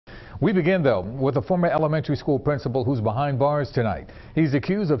We begin, though, with a former elementary school principal who's behind bars tonight. He's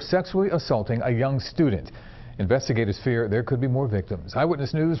accused of sexually assaulting a young student. Investigators fear there could be more victims.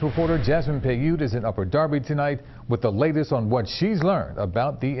 Eyewitness News reporter Jasmine Payoute is in Upper Darby tonight with the latest on what she's learned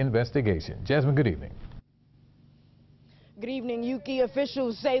about the investigation. Jasmine, good evening. Good evening, Yuki.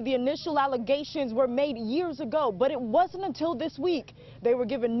 Officials say the initial allegations were made years ago, but it wasn't until this week they were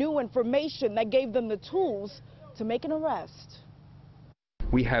given new information that gave them the tools to make an arrest.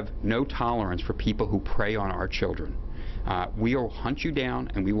 We have no tolerance for people who prey on our children. We will hunt you down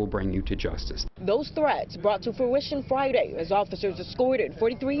and we will bring you to justice. Those threats brought to fruition Friday as officers escorted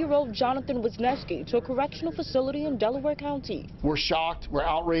 43-year-old Jonathan Wisneski to a correctional facility in Delaware County. We're shocked, we're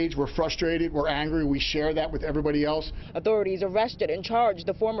outraged, we're frustrated, we're angry. We share that with everybody else. Authorities arrested and charged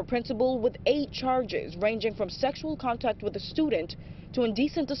the former principal with 8 charges ranging from sexual contact with a student to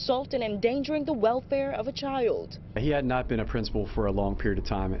indecent assault and endangering the welfare of a child. He had not been a principal for a long period of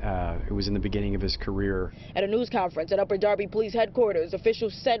time. It was in the beginning of his career. At a news conference at Upper Darby Police Headquarters,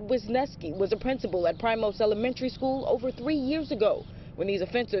 officials said Wisneski was a principal at Primos Elementary School over 3 years ago when these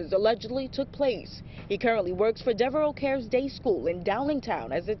offenses allegedly took place. He currently works for Devereux Cares Day School in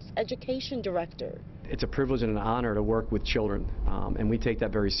Downingtown as its education director. It's a privilege and an honor to work with children, and we take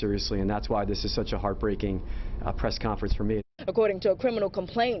that very seriously, and that's why this is such a heartbreaking press conference for me. According to a criminal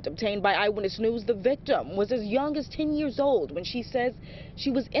complaint obtained by Eyewitness News, the victim was as young as 10 years old when she says she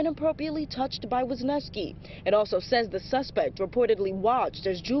was inappropriately touched by Wisneski. It also says the suspect reportedly watched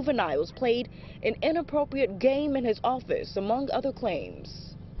as juveniles played an inappropriate game in his office, among other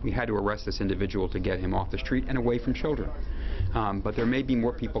claims. We had to arrest this individual to get him off the street and away from children. But there may be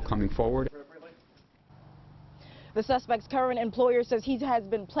more people coming forward. The suspect's current employer says he has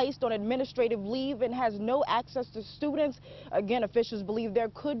been placed on administrative leave and has no access to students. Again, officials believe there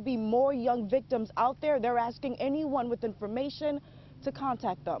could be more young victims out there. They're asking anyone with information to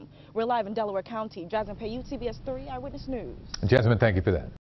contact them. We're live in Delaware County. Jasmine Payoute, CBS 3 Eyewitness News. Jasmine, thank you for that.